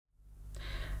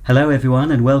Hello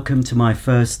everyone and welcome to my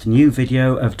first new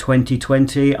video of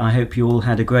 2020. I hope you all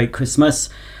had a great Christmas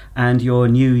and your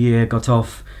new year got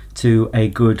off to a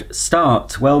good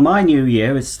start. Well, my new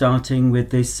year is starting with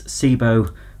this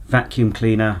Sebo vacuum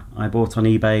cleaner I bought on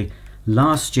eBay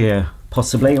last year,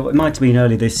 possibly, or it might have been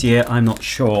early this year, I'm not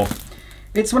sure.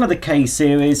 It's one of the K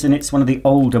series and it's one of the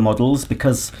older models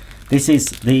because this is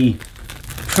the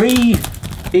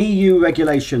pre-EU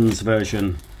regulations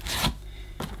version.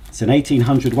 It's an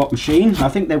 1800 watt machine. I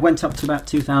think they went up to about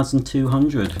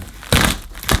 2200,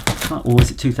 or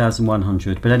was it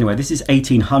 2100? But anyway, this is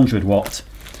 1800 watt.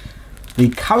 The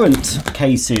current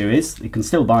K series, you can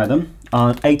still buy them,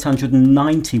 are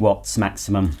 890 watts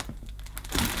maximum.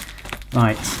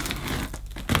 Right,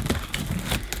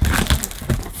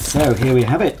 so here we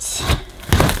have it.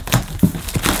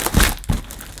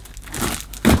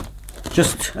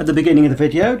 Just at the beginning of the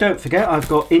video, don't forget I've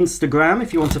got Instagram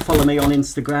if you want to follow me on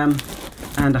Instagram,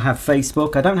 and I have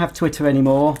Facebook. I don't have Twitter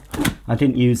anymore. I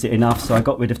didn't use it enough, so I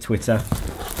got rid of Twitter.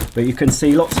 But you can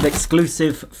see lots of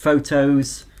exclusive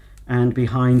photos and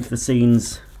behind the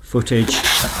scenes footage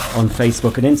on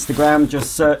Facebook and Instagram.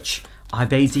 Just search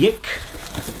iBasic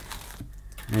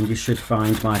and you should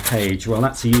find my page. Well,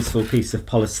 that's a useful piece of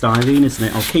polystyrene, isn't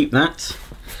it? I'll keep that.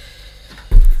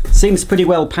 Seems pretty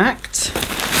well packed.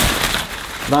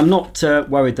 But I'm not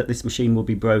worried that this machine will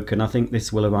be broken. I think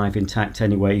this will arrive intact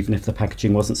anyway, even if the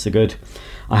packaging wasn't so good.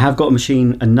 I have got a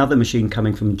machine, another machine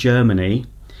coming from Germany.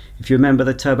 If you remember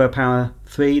the Turbo Power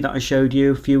 3 that I showed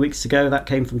you a few weeks ago, that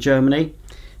came from Germany.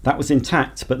 That was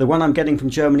intact, but the one I'm getting from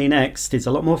Germany next is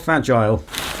a lot more fragile.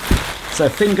 So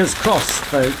fingers crossed,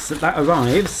 folks, that that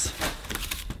arrives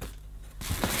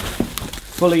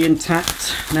fully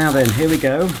intact. Now then, here we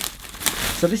go.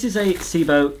 So this is a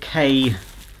Sebo K,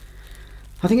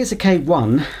 I think it's a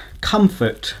K1,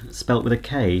 Komfort, spelt with a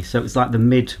K, so it's like the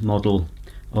mid model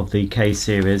of the K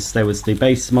series. There was the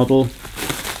base model,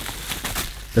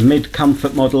 the mid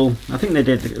Komfort model, I think they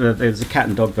did, there was a cat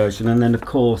and dog version, and then of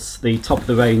course the top of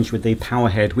the range with the power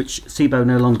head, which Sebo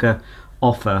no longer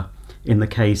offer in the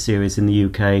K series in the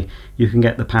UK. You can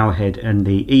get the power head and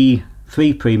the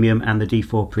E3 Premium and the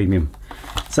D4 Premium.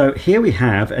 So here we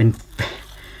have, and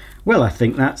well, I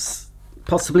think that's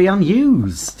possibly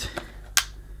unused.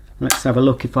 Let's have a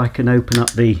look if I can open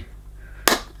up the,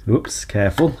 oops,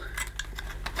 careful.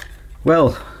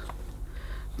 Well,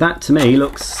 that to me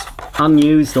looks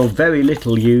unused or very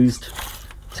little used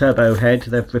turbo head.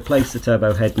 They've replaced the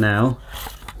turbo head now.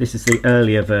 This is the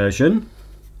earlier version,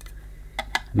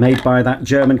 made by that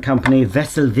German company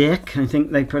Wesselwerk, I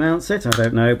think they pronounce it, I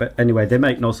don't know, but anyway, they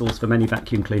make nozzles for many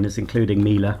vacuum cleaners, including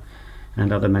Miele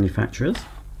and other manufacturers.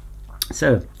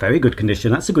 So, very good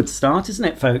condition. That's a good start, isn't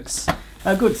it, folks?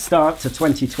 A good start to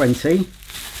 2020.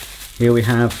 Here we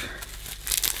have,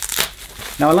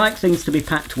 now I like things to be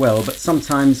packed well, but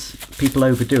sometimes people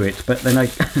overdo it, but then I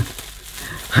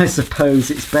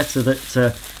suppose it's better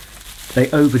that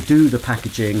they overdo the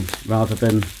packaging rather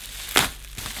than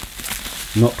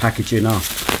not package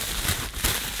enough.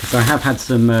 Because I have had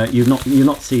some, you'll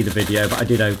not see the video, but I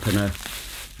did open a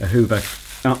Hoover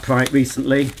upright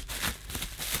recently,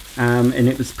 and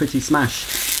it was pretty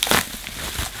smashed.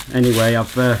 Anyway,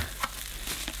 I've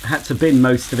had to bin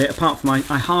most of it, apart from I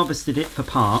harvested it for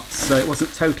parts, so it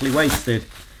wasn't totally wasted.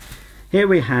 Here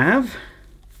we have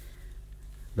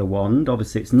the wand.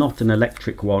 Obviously it's not an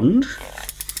electric wand,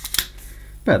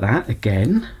 but that,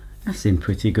 again, that's in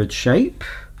pretty good shape.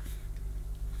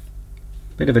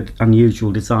 Bit of an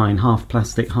unusual design, half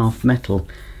plastic, half metal.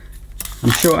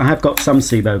 I'm sure I have got some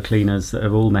Sebo cleaners that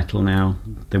are all metal now,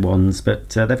 the wands, but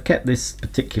they've kept this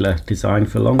particular design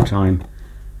for a long time.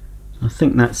 I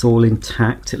think that's all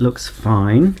intact, it looks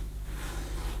fine.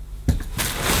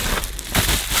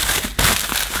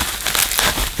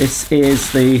 This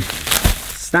is the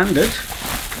standard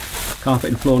carpet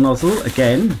and floor nozzle,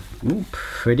 again, ooh,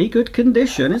 pretty good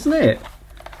condition, isn't it?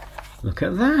 Look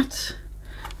at that.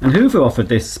 And Hoover offered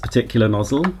this particular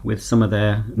nozzle with some of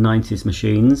their 90s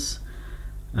machines.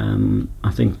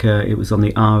 I think it was on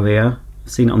the Aria,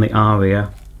 I've seen it on the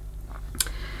Aria.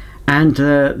 And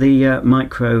the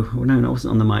micro, oh no, it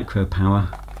wasn't on the micro power.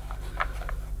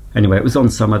 Anyway, it was on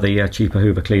some of the cheaper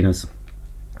Hoover cleaners.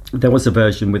 There was a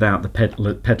version without the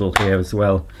pedal here as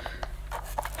well.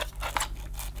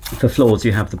 For floors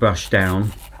you have the brush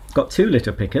down. Got 2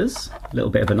 litter pickers, a little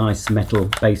bit of a nice metal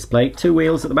base plate, 2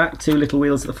 wheels at the back, 2 little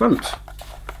wheels at the front.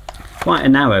 Quite a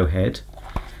narrow head,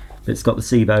 but it's got the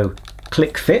Sebo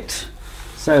click fit,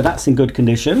 so that's in good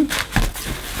condition.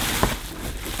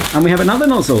 And we have another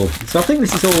nozzle, so I think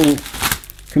this is all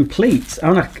complete.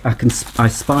 Oh, and I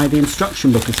spy the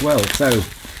instruction book as well, so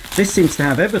this seems to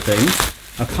have everything.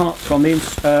 apart from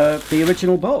the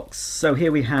original box. So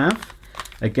here we have,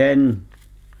 again,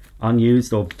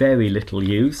 unused or very little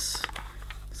use,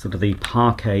 sort of the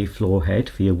parquet floor head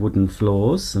for your wooden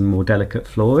floors and more delicate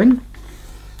flooring.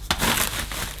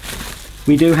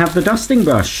 We do have the dusting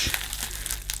brush.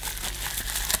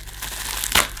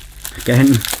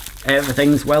 Again,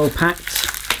 everything's well packed.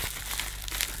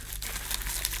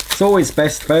 It's always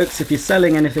best, folks, if you're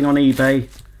selling anything on eBay,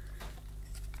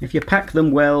 if you pack them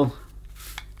well,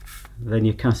 then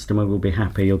your customer will be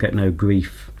happy, you'll get no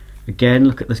grief. Again,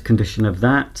 look at the condition of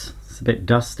that. It's a bit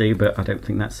dusty, but I don't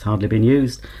think that's hardly been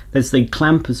used. There's the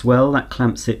clamp as well, that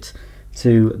clamps it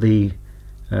to the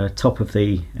top of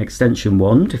the extension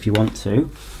wand if you want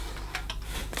to.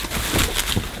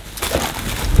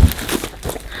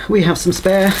 We have some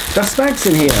spare dust bags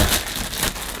in here.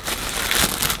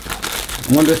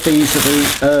 I wonder if these are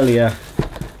the earlier.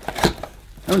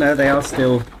 Oh no, they are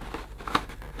still.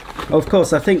 Oh, of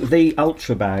course, I think the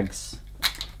ultra bags.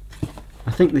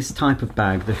 I think this type of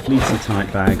bag, the fleecy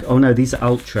type bag. Oh no, these are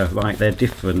ultra, right? They're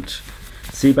different.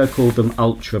 Sebo called them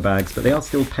ultra bags, but they are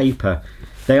still paper.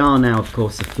 They are now, of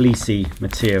course, a fleecy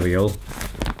material.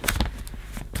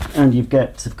 And you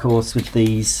get, of course, with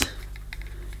these,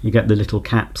 you get the little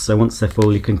caps. So once they're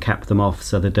full, you can cap them off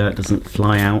so the dirt doesn't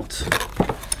fly out.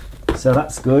 So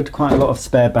that's good. Quite a lot of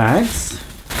spare bags.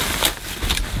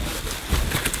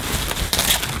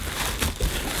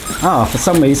 Ah, for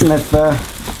some reason they've,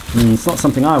 it's not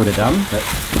something I would have done, but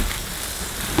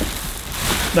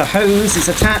the hose is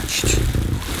attached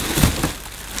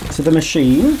to the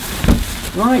machine.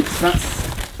 Right,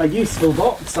 that's a useful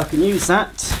box. I can use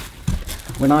that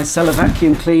when I sell a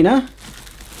vacuum cleaner.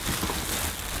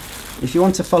 If you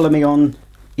want to follow me on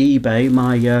eBay,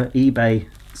 my eBay,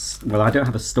 well, I don't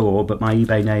have a store, but my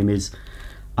eBay name is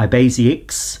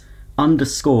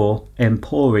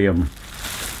ibasics_emporium.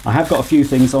 I have got a few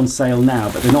things on sale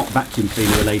now, but they're not vacuum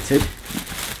cleaner related.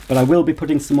 But I will be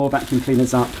putting some more vacuum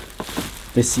cleaners up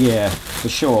this year, for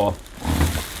sure.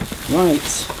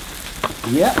 Right,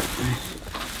 yep,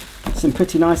 it's in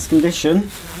pretty nice condition.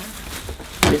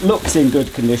 It looks in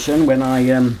good condition when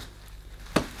I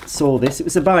saw this. It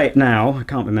was a buy it now, I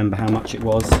can't remember how much it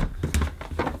was,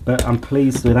 but I'm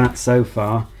pleased with that so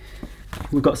far.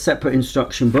 We've got a separate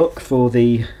instruction book for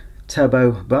the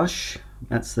turbo brush.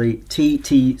 That's the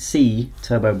TTC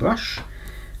turbo brush,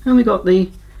 and we got the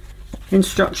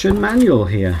instruction manual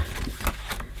here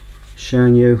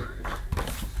showing you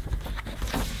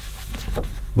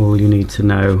all you need to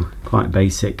know. Quite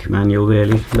basic manual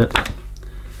really, but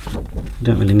you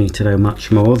don't really need to know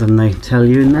much more than they tell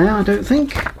you in there, I don't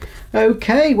think.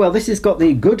 Okay, well, this has got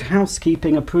the Good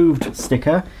Housekeeping approved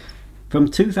sticker from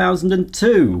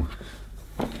 2002,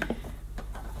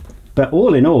 but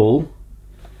all in all,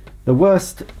 the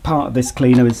worst part of this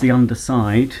cleaner is the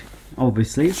underside.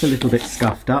 Obviously, it's a little bit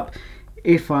scuffed up.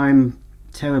 If I'm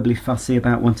terribly fussy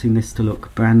about wanting this to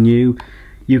look brand new,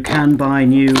 you can buy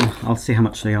new, I'll see how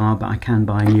much they are, but I can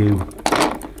buy new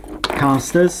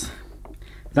casters.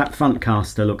 That front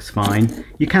caster looks fine.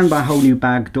 You can buy a whole new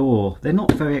bag door. They're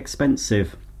not very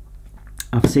expensive.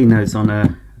 I've seen those on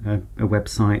a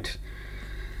website.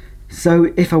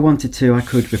 So if I wanted to, I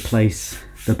could replace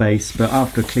the base, but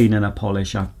after clean and a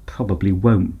polish, I probably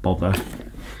won't bother.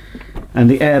 And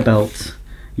the air belt,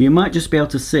 you might just be able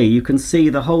to see, you can see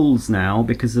the holes now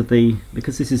because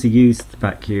this is a used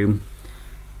vacuum.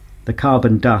 The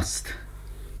carbon dust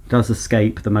does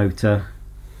escape the motor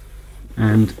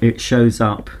and it shows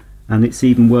up, and it's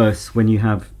even worse when you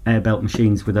have air belt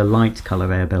machines with a light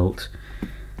colour air belt.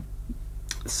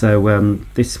 So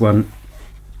this one,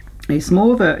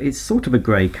 it's sort of a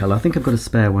grey colour. I think I've got a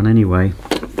spare one anyway.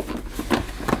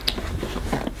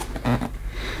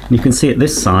 And you can see at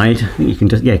this side, I think you can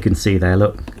just, yeah, you can see there,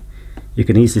 look. You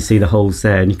can easily see the holes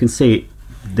there, and you can see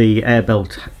the air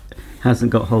belt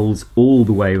hasn't got holes all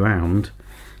the way around.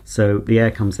 So the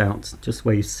air comes out just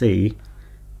where you see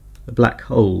the black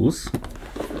holes.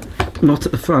 Not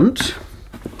at the front,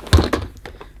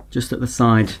 just at the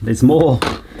side. There's more,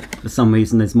 for some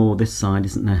reason there's more this side,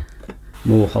 isn't there?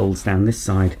 More holes down this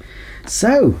side.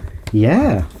 So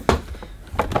yeah,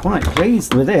 quite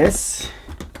pleased with this.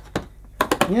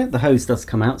 Yeah, the hose does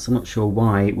come out, so I'm not sure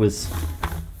why it was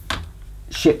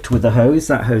shipped with the hose.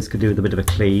 That hose could do with a bit of a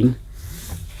clean.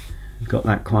 You've got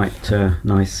that quite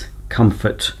nice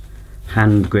comfort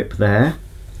hand grip there.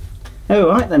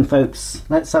 Alright then folks,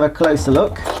 let's have a closer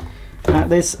look at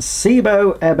this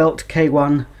Sebo Airbelt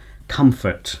K1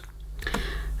 Komfort.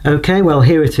 Okay, well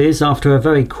here it is after a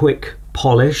very quick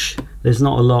polish. There's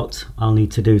not a lot I'll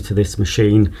need to do to this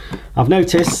machine. I've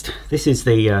noticed this is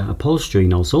the upholstery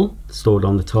nozzle stored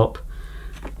on the top.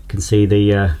 can see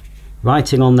the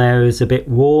writing on there is a bit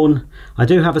worn. I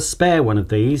do have a spare one of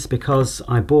these because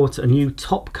I bought a new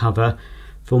top cover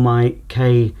for my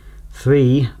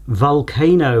K3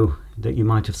 Volcano that you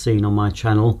might have seen on my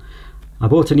channel. I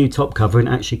bought a new top cover and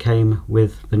it actually came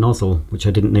with the nozzle, which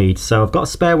I didn't need. So I've got a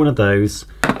spare one of those,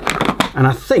 and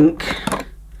I think,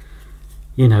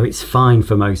 you know, it's fine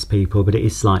for most people, but it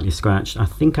is slightly scratched. I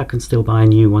think I can still buy a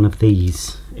new one of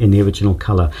these in the original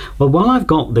colour. Well, while I've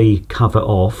got the cover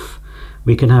off,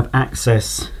 we can have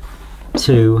access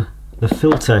to the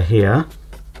filter here.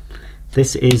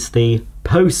 This is the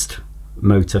post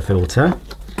motor filter,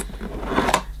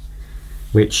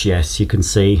 which, yes, you can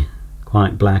see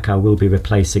quite black. I will be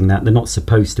replacing that. They're not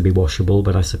supposed to be washable,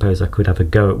 but I suppose I could have a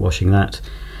go at washing that.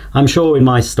 I'm sure in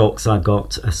my stocks I've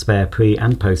got a spare pre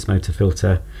and post motor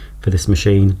filter for this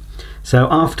machine. So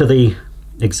after the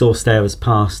exhaust air has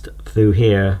passed through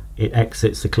here, it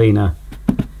exits the cleaner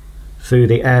through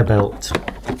the air belt.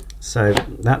 So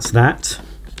that's that.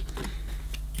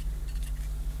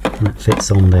 And that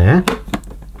fits on there.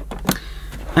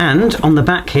 And on the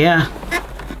back here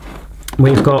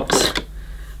we've got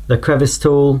the crevice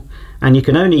tool, and you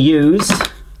can only use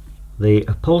the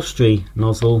upholstery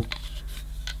nozzle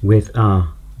with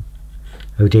oh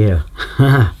dear,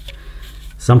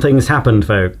 something's happened,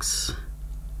 folks.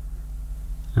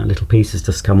 That little piece has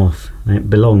just come off, and it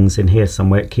belongs in here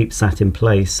somewhere. It keeps that in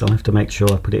place, so I'll have to make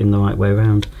sure I put it in the right way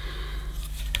around.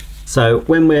 So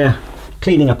when we're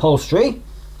cleaning upholstery,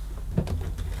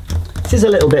 this is a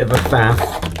little bit of a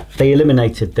faff. They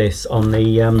eliminated this on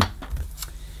the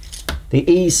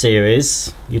E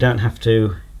series. You don't have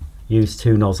to use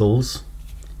two nozzles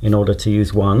in order to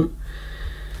use one,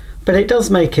 but it does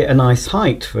make it a nice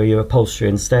height for your upholstery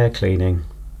and stair cleaning.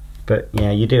 But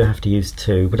yeah, you do have to use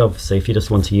two. But obviously if you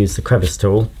just want to use the crevice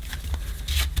tool,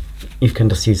 you can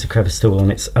just use the crevice tool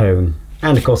on its own.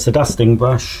 And of course the dusting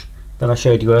brush that I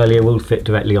showed you earlier will fit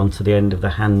directly onto the end of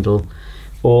the handle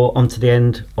or onto the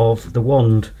end of the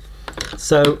wand.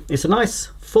 So it's a nice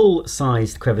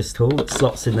full-sized crevice tool that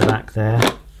slots in the back there.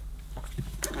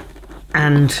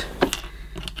 And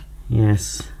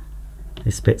yes,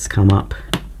 this bit's come up.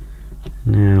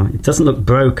 Now it doesn't look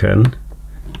broken,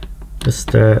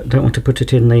 just don't want to put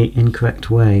it in the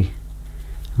incorrect way.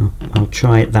 I'll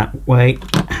try it that way.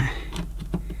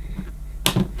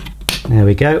 There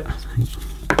we go.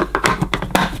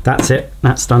 That's it,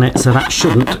 that's done it, so that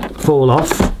shouldn't fall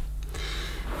off.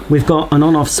 We've got an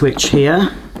on-off switch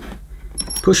here,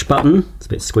 push button, it's a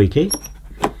bit squeaky,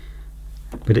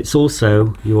 but it's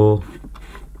also your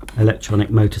electronic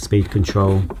motor speed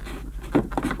control.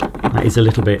 That is a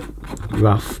little bit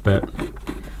rough, but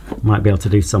might be able to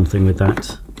do something with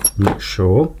that, I'm not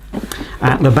sure.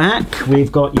 At the back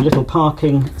we've got your little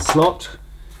parking slot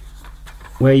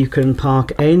where you can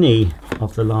park any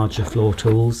of the larger floor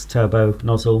tools, turbo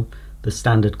nozzle, the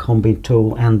standard combi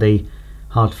tool and the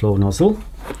hard floor nozzle.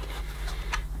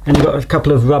 And you've got a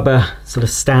couple of rubber sort of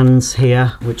stands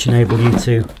here which enable you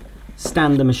to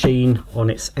stand the machine on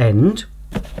its end.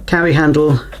 Carry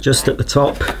handle just at the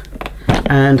top,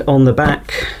 and on the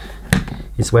back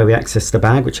is where we access the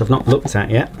bag, which I've not looked at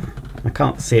yet. I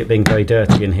can't see it being very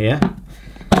dirty in here.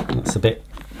 That's a bit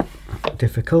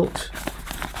difficult.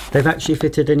 They've actually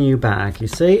fitted a new bag, you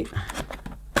see.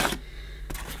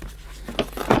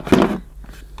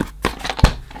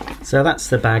 So that's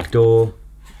the bag door.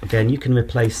 Again, you can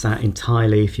replace that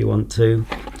entirely if you want to.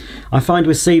 I find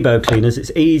with Sebo cleaners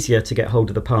it's easier to get hold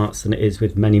of the parts than it is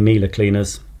with many Miele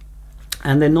cleaners,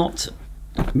 and they're not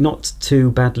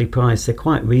too badly priced. They're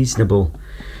quite reasonable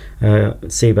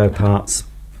Sebo parts.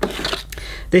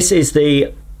 This is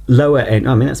the lower end.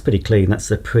 I mean, that's pretty clean. That's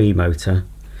the pre-motor.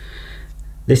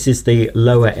 This is the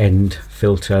lower end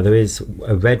filter. There is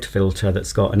a red filter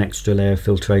that's got an extra layer of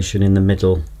filtration in the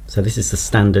middle. So this is the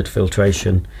standard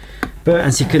filtration. But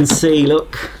as you can see,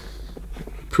 look,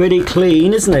 pretty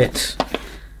clean, isn't it?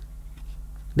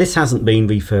 This hasn't been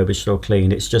refurbished or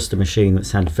cleaned. It's just a machine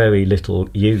that's had very little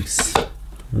use.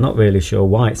 I'm not really sure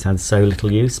why it's had so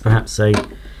little use. Perhaps they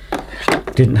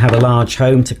didn't have a large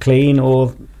home to clean,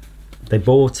 or they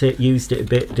bought it, used it a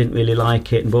bit, didn't really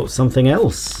like it and bought something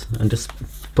else and just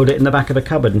put it in the back of a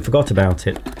cupboard and forgot about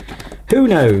it. Who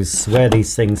knows where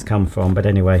these things come from, but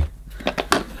anyway,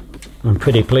 I'm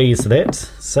pretty pleased with it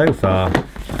so far.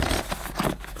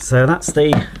 So that's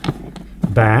the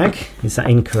bag. Is that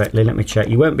incorrectly? Let me check.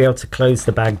 You won't be able to close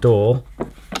the bag door.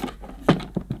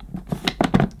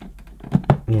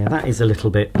 Yeah, that is a little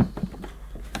bit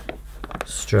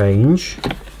strange.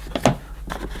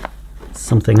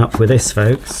 Something up with this,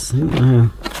 folks.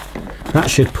 That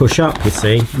should push up, you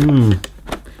see.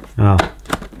 Ah,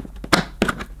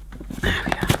 there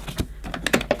we are.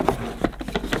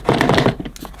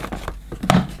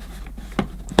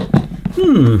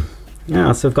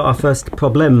 Yeah, so we've got our first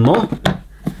problemo.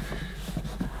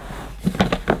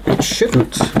 It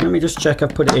shouldn't. Let me just check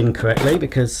I've put it in correctly,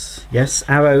 because yes,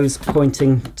 arrows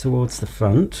pointing towards the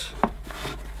front.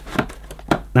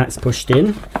 That's pushed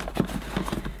in.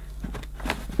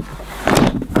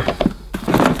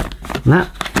 That,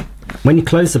 when you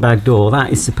close the bag door,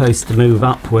 that is supposed to move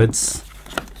upwards.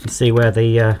 You see where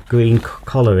the green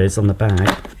collar is on the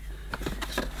bag.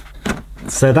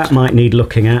 So that might need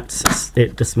looking at.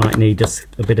 It just might need just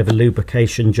a bit of a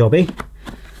lubrication jobby,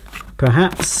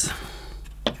 perhaps.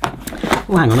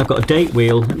 Oh, hang on, I've got a date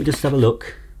wheel. Let me just have a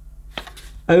look.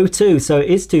 02, so it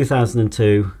is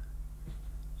 2002.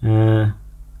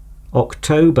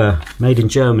 October, made in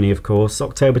Germany, of course.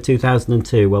 October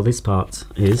 2002. Well, this part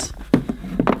is.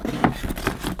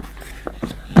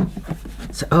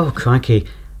 So, oh, crikey.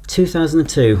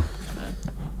 2002.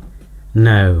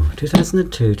 No,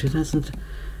 2002, 2000.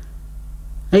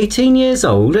 18 years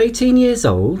old, 18 years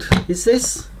old. Is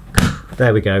this?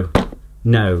 There we go.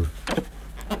 No.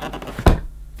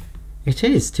 It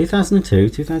is 2002,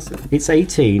 2000. It's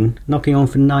 18, knocking on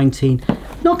for 19.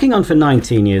 Knocking on for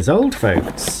 19 years old,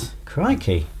 folks.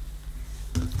 Crikey.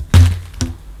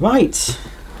 Right.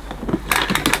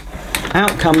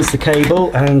 Out comes the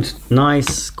cable, and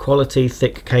nice quality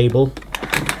thick cable.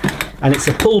 And it's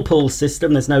a pull-pull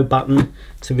system. There's no button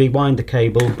to rewind the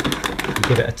cable. You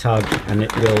give it a tug and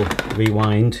it will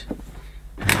rewind.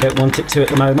 I don't want it to at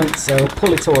the moment, so I'll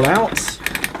pull it all out.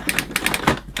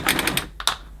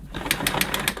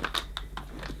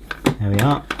 There we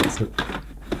are.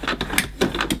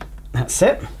 That's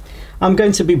it. I'm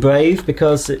going to be brave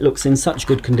because it looks in such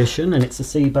good condition and it's a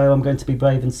Sebo. I'm going to be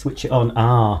brave and switch it on.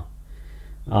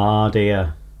 Ah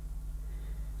dear.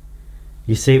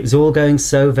 You see, it was all going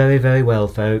so very, very well,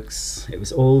 folks. It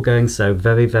was all going so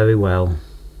very, very well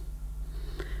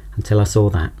until I saw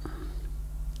that.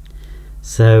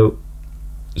 So,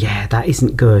 yeah, that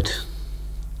isn't good.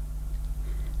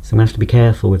 So I'm going to have to be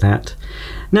careful with that.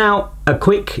 Now, a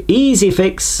quick, easy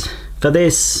fix for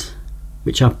this,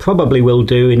 which I probably will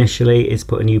do initially, is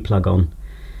put a new plug on.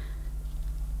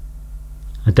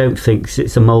 I don't think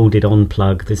it's a moulded on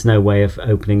plug. There's no way of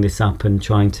opening this up and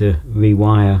trying to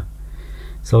rewire.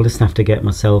 So I'll just have to get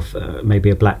myself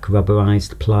maybe a black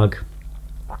rubberized plug.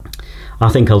 I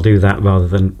think I'll do that rather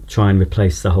than try and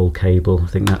replace the whole cable. I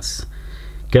think that's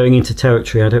going into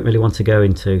territory I don't really want to go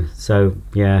into. So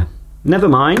yeah, never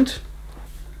mind.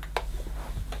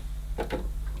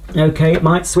 Okay, it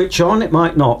might switch on, it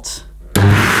might not.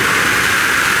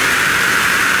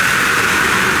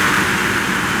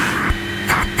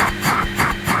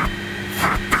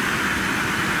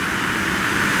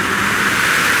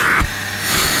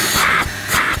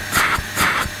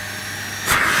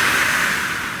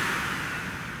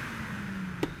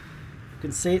 You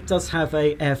can see it does have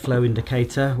a airflow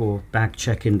indicator or bag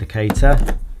check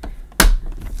indicator.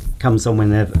 Comes on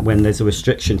when there's a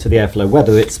restriction to the airflow,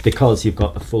 whether it's because you've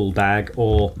got a full bag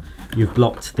or you've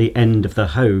blocked the end of the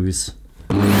hose.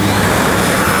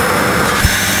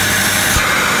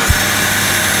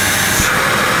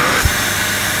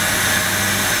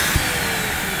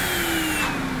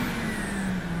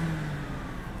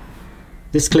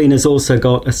 This cleaner's also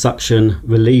got a suction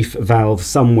relief valve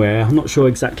somewhere. I'm not sure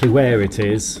exactly where it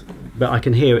is, but I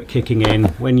can hear it kicking in.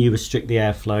 When you restrict the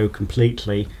airflow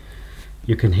completely,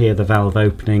 you can hear the valve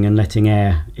opening and letting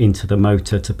air into the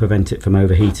motor to prevent it from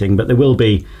overheating. But there will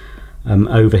be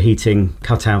overheating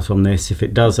cut out on this. If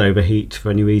it does overheat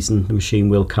for any reason, the machine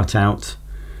will cut out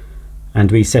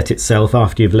and reset itself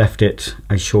after you've left it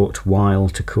a short while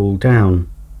to cool down.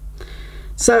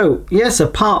 So yes,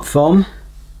 apart from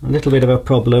a little bit of a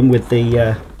problem with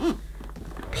the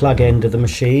plug end of the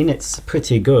machine, it's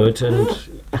pretty good, and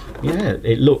yeah,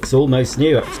 it looks almost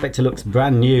new. I expect it looks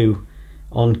brand new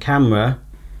on camera.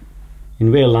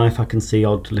 In real life I can see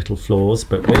odd little flaws,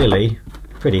 but really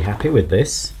pretty happy with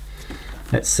this.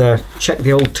 Let's check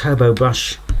the old turbo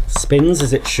brush spins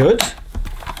as it should.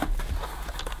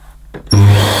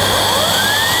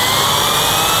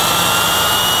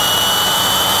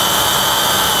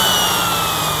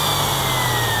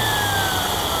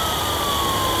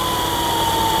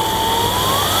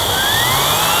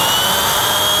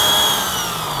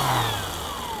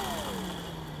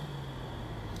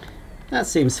 That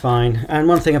seems fine, and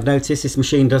one thing I've noticed, this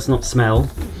machine does not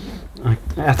smell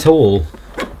at all,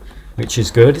 which is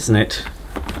good, isn't it?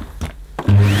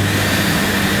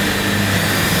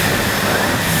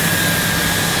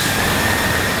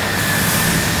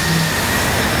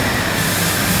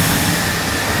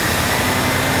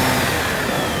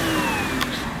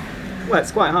 Well,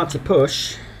 it's quite hard to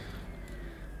push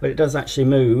but it does actually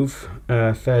move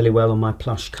fairly well on my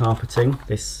plush carpeting,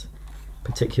 this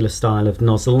particular style of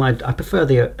nozzle. I prefer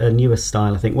the newer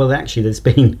style, I think. Well, actually there's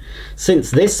been,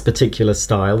 since this particular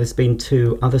style, there's been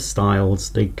two other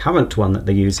styles. The current one that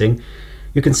they're using,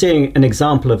 you can see an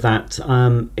example of that.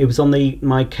 It was on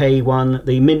my K1,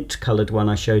 the mint coloured one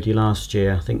I showed you last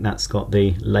year. I think that's got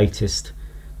the latest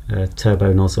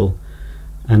turbo nozzle,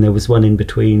 and there was one in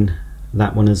between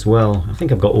that one as well. I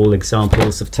think I've got all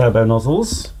examples of turbo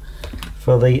nozzles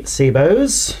for the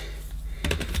Sebos.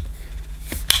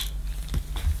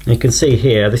 You can see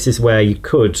here, this is where you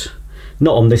could,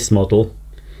 not on this model,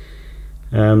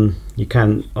 you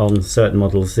can on certain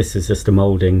models. This is just a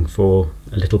moulding for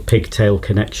a little pigtail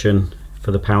connection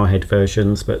for the powerhead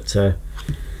versions, but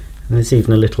there's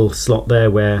even a little slot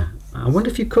there where I wonder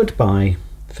if you could buy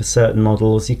for certain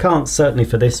models. You can't certainly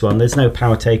for this one. There's no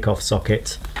power takeoff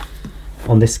socket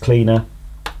on this cleaner.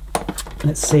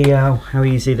 Let's see how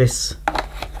easy this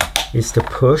is to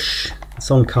push. It's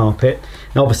on carpet.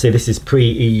 Now obviously this is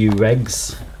pre-EU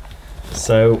regs,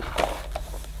 so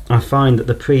I find that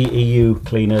the pre-EU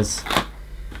cleaners,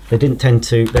 they don't tend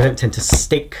to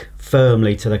stick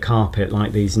firmly to the carpet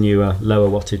like these newer lower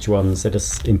wattage ones. They're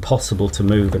just impossible to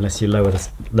move unless you lower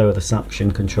the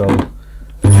suction control.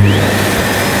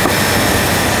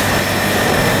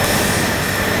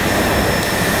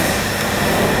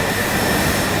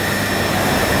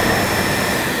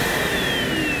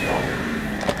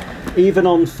 Even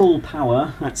on full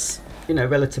power, that's, you know,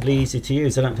 relatively easy to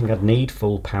use. I don't think I'd need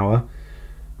full power.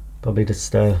 Probably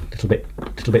just a little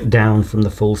bit down from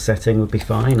the full setting would be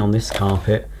fine on this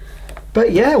carpet.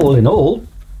 But yeah, all in all,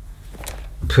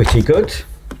 pretty good.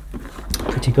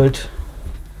 Pretty good.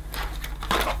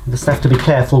 Just have to be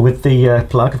careful with the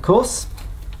plug, of course.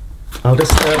 I'll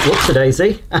just whoops a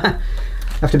daisy.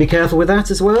 Have to be careful with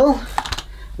that as well.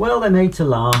 Well, they're made to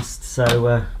last,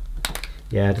 so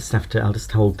yeah, I'll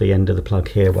just hold the end of the plug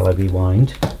here while I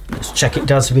rewind. Let's check it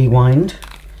does rewind.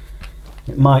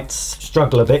 It might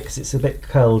struggle a bit because it's a bit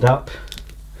curled up.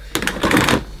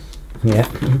 Yeah.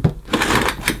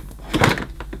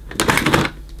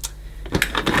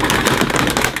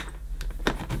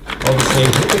 Obviously,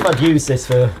 if I'd used this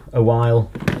for a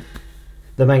while,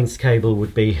 the mains cable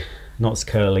would be not as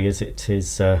curly as it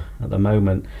is at the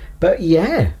moment. But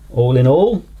yeah, all in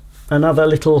all, another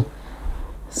little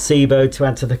Sebo to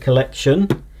add to the collection.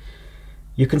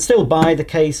 You can still buy the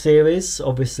K series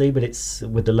obviously, but it's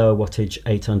with the lower wattage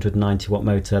 890 watt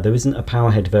motor. There isn't a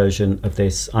powerhead version of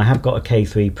this. I have got a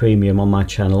K3 Premium on my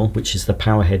channel, which is the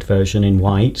powerhead version in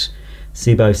white.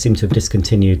 Sebo seem to have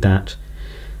discontinued that,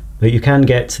 but you can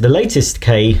get the latest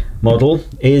K model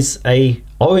is a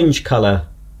orange color.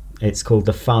 It's called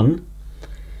the Fun,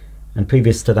 and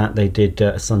previous to that they did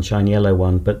a sunshine yellow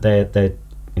one, but they're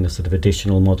you know, sort of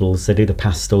additional models. They do the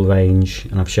pastel range,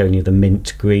 and I've shown you the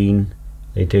mint green.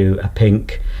 They do a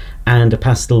pink and a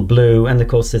pastel blue, and of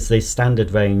course there's the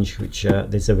standard range, which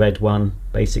there's a red one,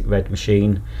 basic red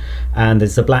machine, and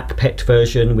there's a black pet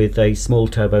version with a small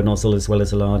turbo nozzle as well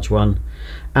as a large one,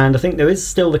 and I think there is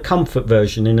still the Komfort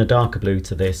version in a darker blue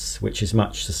to this, which is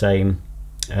much the same,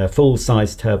 full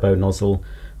size turbo nozzle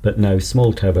but no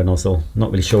small turbo nozzle.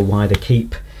 Not really sure why they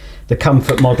keep the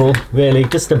Komfort model. Really,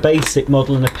 just a basic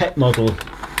model and a pet model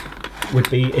would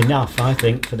be enough, I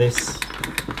think, for this.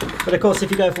 But of course,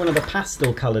 if you go for one of the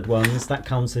pastel coloured ones, that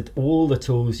comes with all the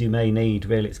tools you may need.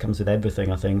 Really, it comes with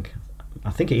everything, I think.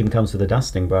 I think it even comes with a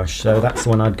dusting brush, so that's the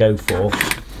one I'd go for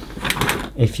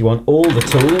if you want all the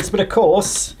tools. But of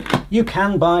course, you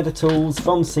can buy the tools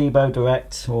from Sebo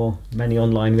Direct or many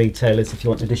online retailers if you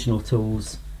want additional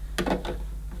tools.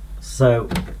 So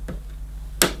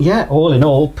yeah, all in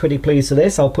all, pretty pleased with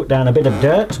this. I'll put down a bit of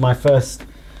dirt, my first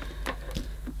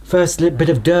bit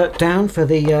of dirt down for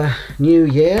the new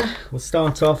year. We'll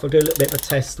start off, we'll do a little bit of a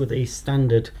test with the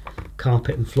standard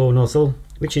carpet and floor nozzle,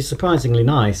 which is surprisingly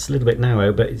nice. A little bit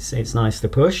narrow, but it's nice to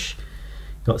push.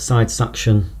 Got side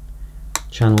suction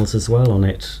channels as well on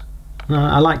it.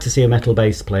 I like to see a metal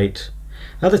base plate.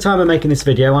 At the time of making this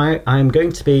video, I'm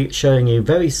going to be showing you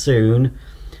very soon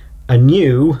a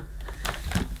new,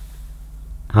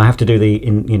 I have to do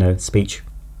the speech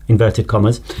inverted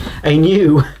commas, a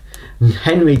new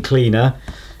Henry cleaner.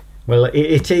 Well,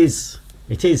 it is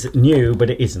new, but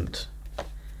it isn't.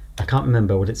 I can't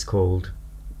remember what it's called.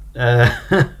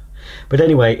 But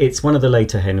anyway, it's one of the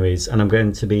later Henrys, and I'm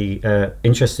going to be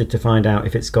interested to find out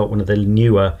if it's got one of the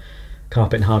newer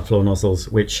carpet and hard floor nozzles,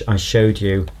 which I showed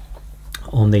you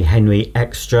on the Henry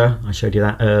Extra. I showed you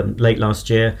that late last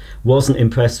year. Wasn't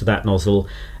impressed with that nozzle.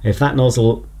 If that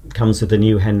nozzle comes with the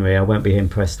new Henry, I won't be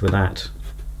impressed with that.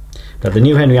 But the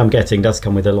new Henry I'm getting does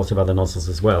come with a lot of other nozzles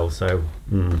as well, so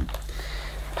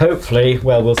hopefully,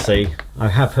 well, we'll see. I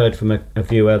have heard from a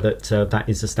viewer that that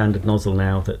is a standard nozzle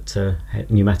now that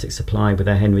pneumatic supply with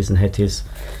their Henrys and Hetties.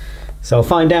 So I'll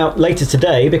find out later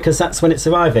today, because that's when it's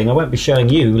arriving. I won't be showing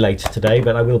you later today,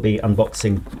 but I will be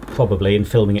unboxing probably and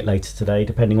filming it later today,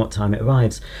 depending what time it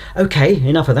arrives. Okay,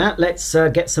 enough of that. Let's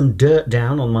get some dirt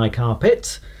down on my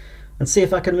carpet and see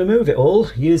if I can remove it all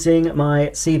using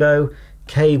my Sebo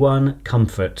K1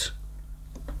 Komfort.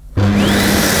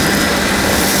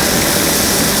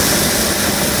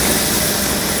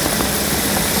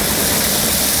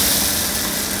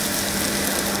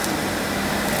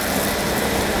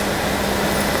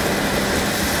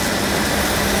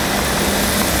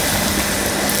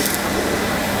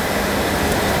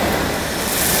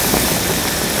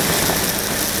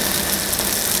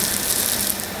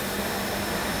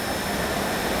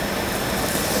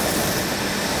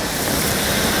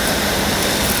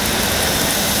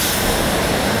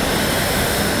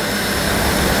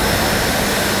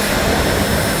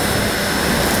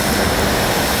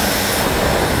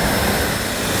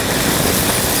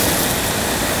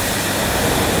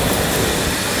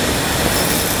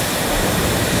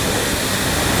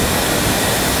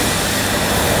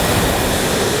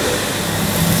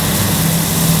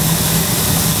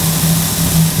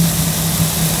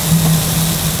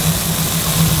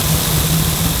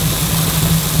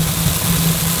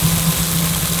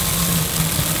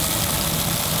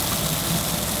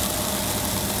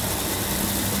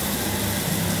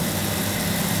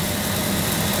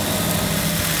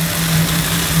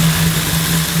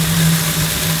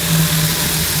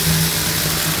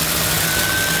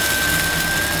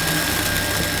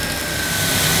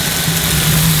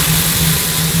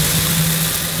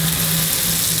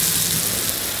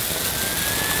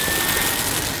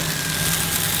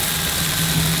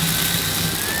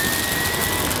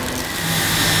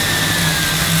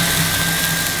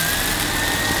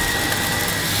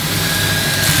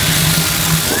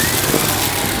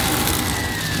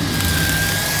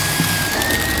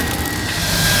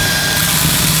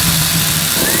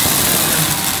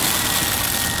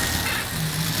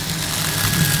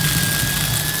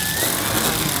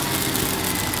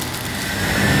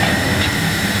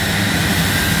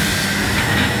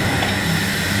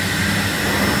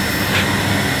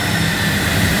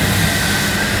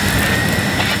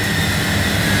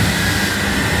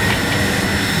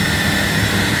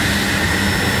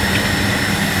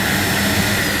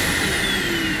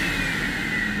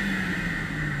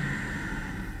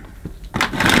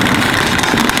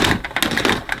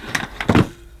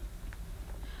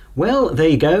 Well, there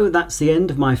you go. That's the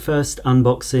end of my first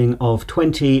unboxing of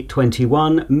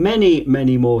 2021. Many,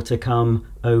 many more to come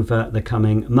over the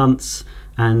coming months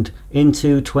and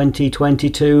into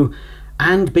 2022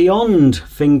 and beyond,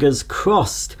 fingers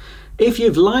crossed. If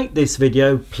you've liked this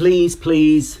video, please,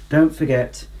 please don't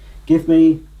forget, give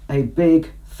me a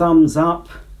big thumbs up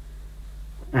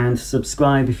and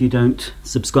subscribe if you don't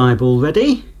subscribe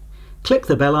already. Click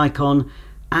the bell icon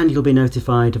and you'll be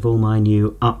notified of all my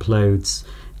new uploads.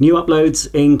 New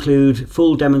uploads include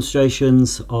full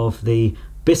demonstrations of the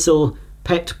Bissell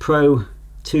Pet Pro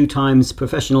 2x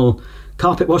professional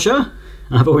carpet washer.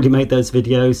 I've already made those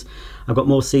videos. I've got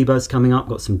more Sebos coming up,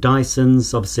 got some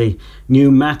Dysons, obviously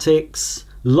pneumatics,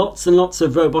 lots and lots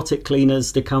of robotic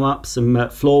cleaners to come up, some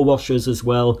floor washers as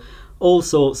well, all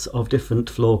sorts of different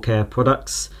floor care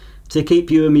products to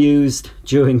keep you amused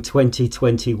during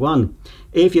 2021.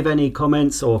 If you have any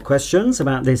comments or questions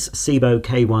about this Sebo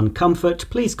K1 Komfort,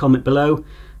 please comment below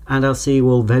and I'll see you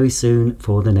all very soon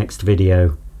for the next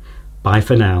video. Bye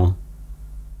for now.